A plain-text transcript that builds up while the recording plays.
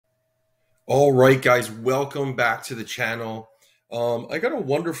All right, guys, welcome back to the channel. I got a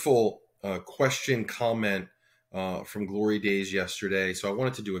wonderful question comment from Glory Days yesterday, so I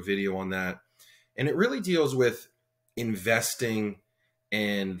wanted to do a video on that. And it really deals with investing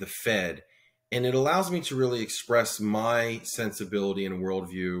and the Fed. And it allows me to really express my sensibility and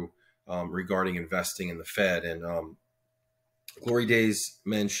worldview regarding investing in the Fed. And Glory Days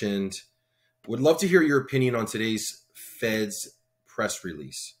mentioned, would love to hear your opinion on today's Fed's press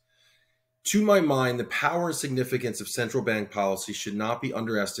release. To my mind, the power and significance of central bank policy should not be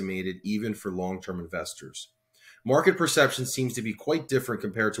underestimated, even for long-term investors. Market perception seems to be quite different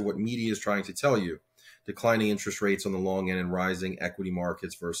compared to what media is trying to tell you. Declining interest rates on the long end and rising equity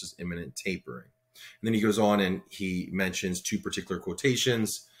markets versus imminent tapering. And then he goes on and he mentions two particular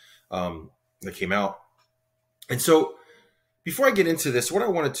quotations that came out. And so before I get into this, what I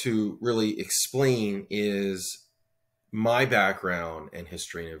wanted to really explain is my background and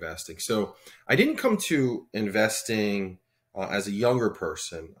history in investing. So I didn't come to investing as a younger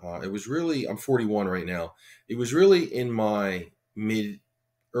person. It was really, I'm 41 right now. It was really in my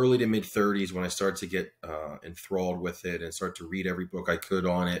early to mid 30s when I started to get enthralled with it and start to read every book I could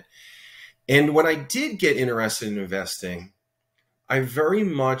on it. And when I did get interested in investing, I very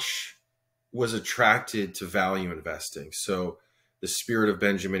much was attracted to value investing. So the spirit of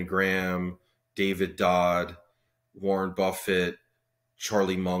Benjamin Graham, David Dodd, Warren Buffett,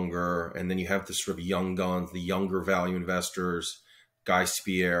 Charlie Munger, and then you have the sort of young guns, the younger value investors, Guy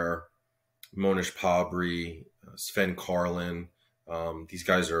Spier, Monish Pabri, Sven Carlin. These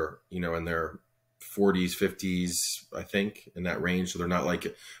guys are, in their 40s, 50s, I think, in that range. So they're not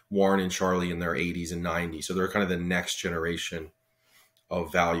like Warren and Charlie in their 80s and 90s. So they're kind of the next generation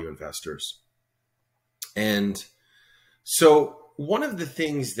of value investors. And so one of the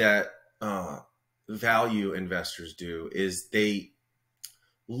things that value investors do is they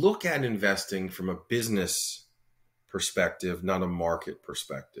look at investing from a business perspective, not a market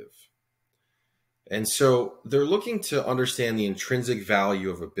perspective. And so they're looking to understand the intrinsic value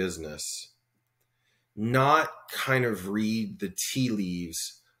of a business, not kind of read the tea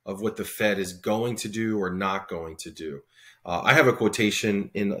leaves of what the Fed is going to do or not going to do. I have a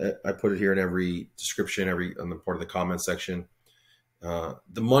quotation I put it here in every description, on the part of the comment section.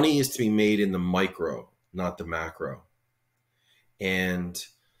 The money is to be made in the micro, not the macro. And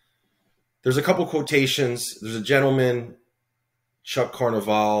there's a couple quotations. There's a gentleman, Chuck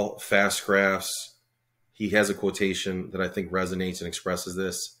Carnival, Fast Graphs. He has a quotation that I think resonates and expresses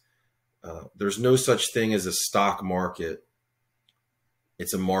this. There's no such thing as a stock market.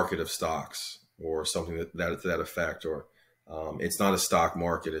 It's a market of stocks, or something to that effect. Or it's not a stock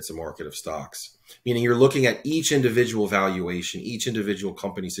market, it's a market of stocks. Meaning you're looking at each individual valuation, each individual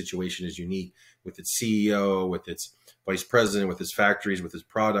company situation is unique, with its CEO, with its vice president, with its factories, with its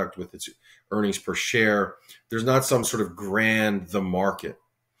product, with its earnings per share. There's not some sort of the market.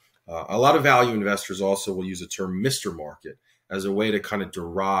 A lot of value investors also will use the term Mr. Market as a way to kind of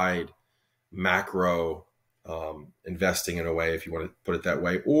deride macro investing in a way, if you want to put it that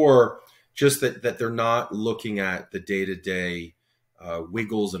way, or just that they're not looking at the day-to-day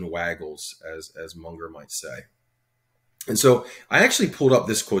wiggles and waggles, as Munger might say. And so I actually pulled up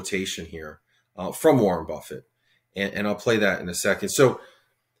this quotation here from Warren Buffett, and I'll play that in a second. So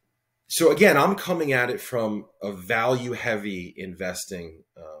again, I'm coming at it from a value-heavy investing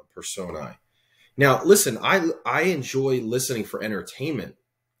persona. Now, listen, I enjoy listening for entertainment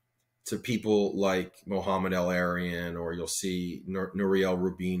to people like Mohammed El-Arian, or you'll see Nouriel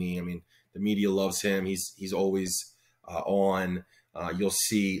Roubini. I mean, the media loves him. He's always on. You'll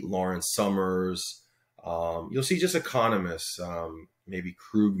see Lawrence Summers. You'll see just economists, maybe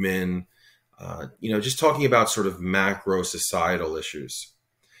Krugman, just talking about sort of macro societal issues.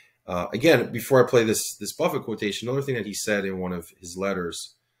 Again, before I play this Buffett quotation, another thing that he said in one of his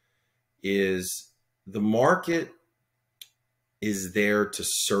letters is the market is there to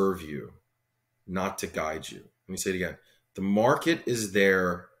serve you, not to guide you. Let me say it again. The market is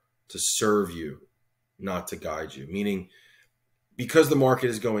there to serve you, not to guide you. Meaning, because the market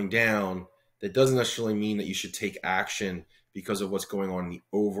is going down, that doesn't necessarily mean that you should take action because of what's going on in the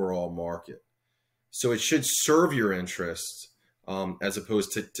overall market. So it should serve your interests, as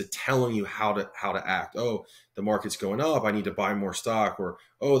opposed to telling you how to act. Oh, the market's going up, I need to buy more stock. Or,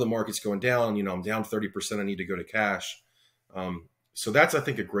 oh, the market's going down, I'm down 30%, I need to go to cash. So that's, I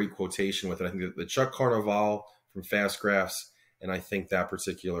think, a great quotation with it. I think the Chuck Carnival from Fast Graphs, and I think that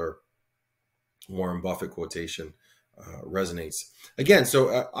particular Warren Buffett quotation resonates. Again,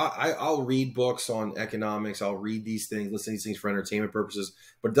 so I'll read books on economics. I'll read these things, listen to these things for entertainment purposes,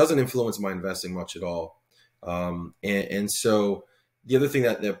 but it doesn't influence my investing much at all. And so the other thing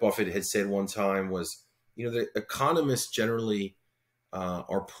that Buffett had said one time was, the economists generally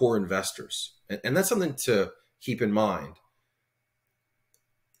are poor investors. And that's something to keep in mind.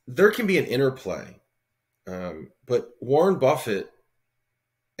 There can be an interplay. But Warren Buffett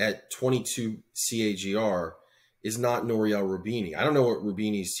at 22 CAGR is not Nouriel Roubini. I don't know what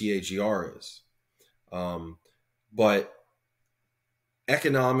Roubini's CAGR is. But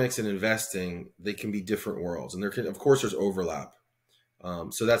economics and investing, they can be different worlds. And of course, there's overlap.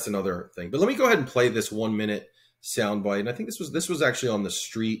 So that's another thing. But let me go ahead and play this 1 minute soundbite. And I think this was actually on the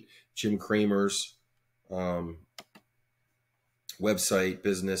street, Jim Cramer's website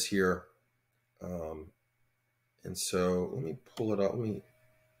business here. And so let me pull it up. I'm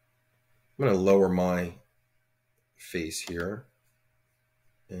going to lower my face here.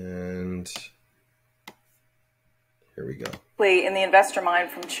 And here we go. In the investor mind,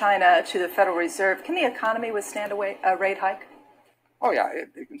 from China to the Federal Reserve, can the economy withstand a rate hike? Oh, yeah,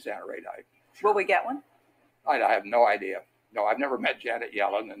 it can stand a rate hike. Sure. Will we get one? I have no idea. No, I've never met Janet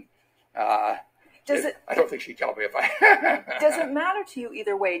Yellen, and I don't think she'd tell me if I... Does it matter to you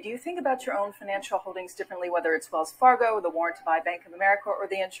either way? Do you think about your own financial holdings differently, whether it's Wells Fargo, the warrant to buy Bank of America, or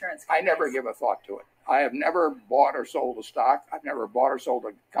the insurance companies? I never give a thought to it. I have never bought or sold a stock. I've never bought or sold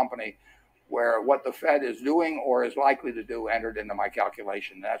a company where what the Fed is doing or is likely to do entered into my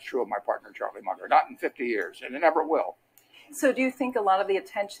calculation. That's true of my partner, Charlie Munger. Not in 50 years, and it never will. So do you think a lot of the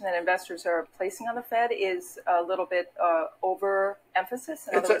attention that investors are placing on the Fed is a little bit overemphasis?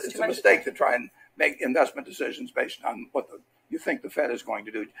 It's a mistake to try and make investment decisions based on what you think the Fed is going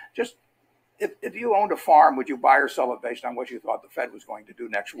to do. Just if you owned a farm, would you buy or sell it based on what you thought the Fed was going to do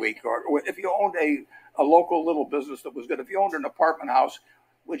next week? Or if you owned a local little business that was good, if you owned an apartment house,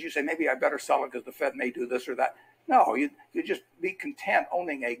 would you say, maybe I better sell it because the Fed may do this or that? No, you just be content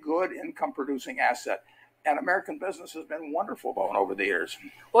owning a good income-producing asset. And American business has been wonderful, Bowen, over the years.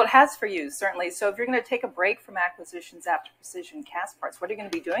 Well, it has for you, certainly. So if you're going to take a break from acquisitions after Precision Castparts, what are you going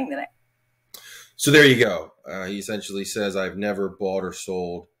to be doing then? So there you go. He essentially says, I've never bought or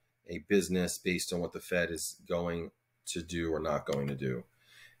sold a business based on what the Fed is going to do or not going to do.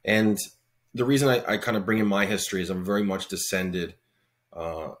 And the reason I kind of bring in my history is I'm very much descended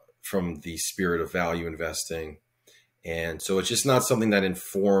from the spirit of value investing. And so it's just not something that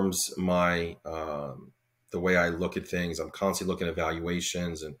informs my the way I look at things. I'm constantly looking at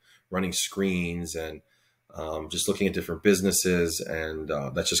valuations and running screens and just looking at different businesses. And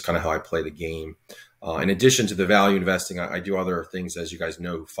that's just kind of how I play the game. In addition to the value investing, I do other things, as you guys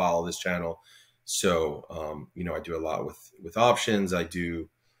know, who follow this channel. So, I do a lot with options. I'm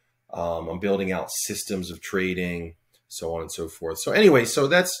building out systems of trading, so on and so forth. So anyway, so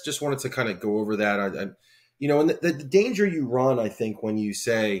that's just wanted to kind of go over that. And the danger you run, I think,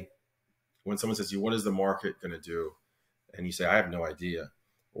 when someone says to you, what is the market going to do? And you say, I have no idea.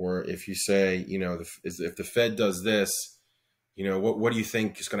 Or if you say, if the Fed does this, what do you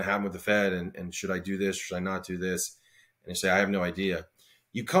think is going to happen with the Fed? And should I do this? Should I not do this? And you say, I have no idea.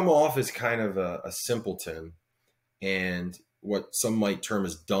 You come off as kind of a simpleton and what some might term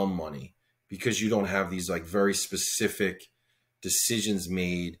as dumb money, because you don't have these like very specific decisions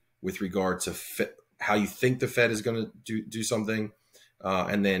made with regard to how you think the Fed is going to do something.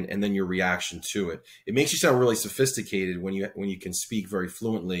 And then your reaction to it. It makes you sound really sophisticated when you can speak very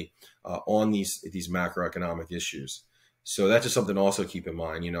fluently on these macroeconomic issues. So that's just something to also keep in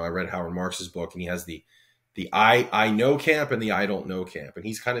mind. I read Howard Marks's book, and he has the I know camp and the I don't know camp, and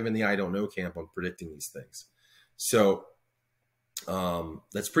he's kind of in the I don't know camp on predicting these things. So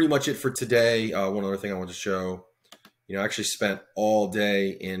that's pretty much it for today. One other thing I want to show. I actually spent all day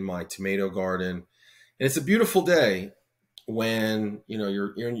in my tomato garden, and it's a beautiful day when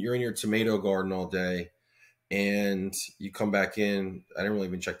you're in your tomato garden all day and you come back in. I didn't really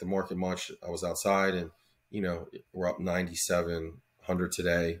even check the market much. I was outside, and we're up 9,700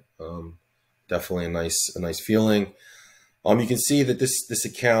 today. Definitely a nice feeling. You can see that this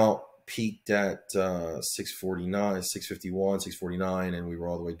account peaked at 649, 651, 649, and we were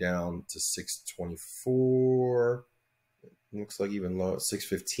all the way down to 624. Looks like even low at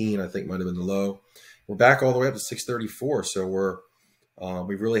 615, I think might have been the low. We're back all the way up to 634. So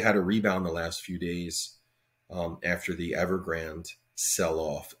we've really had a rebound the last few days after the Evergrande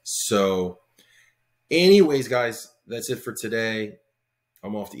sell-off. So anyways, guys, that's it for today.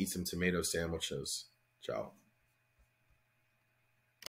 I'm off to eat some tomato sandwiches. Ciao.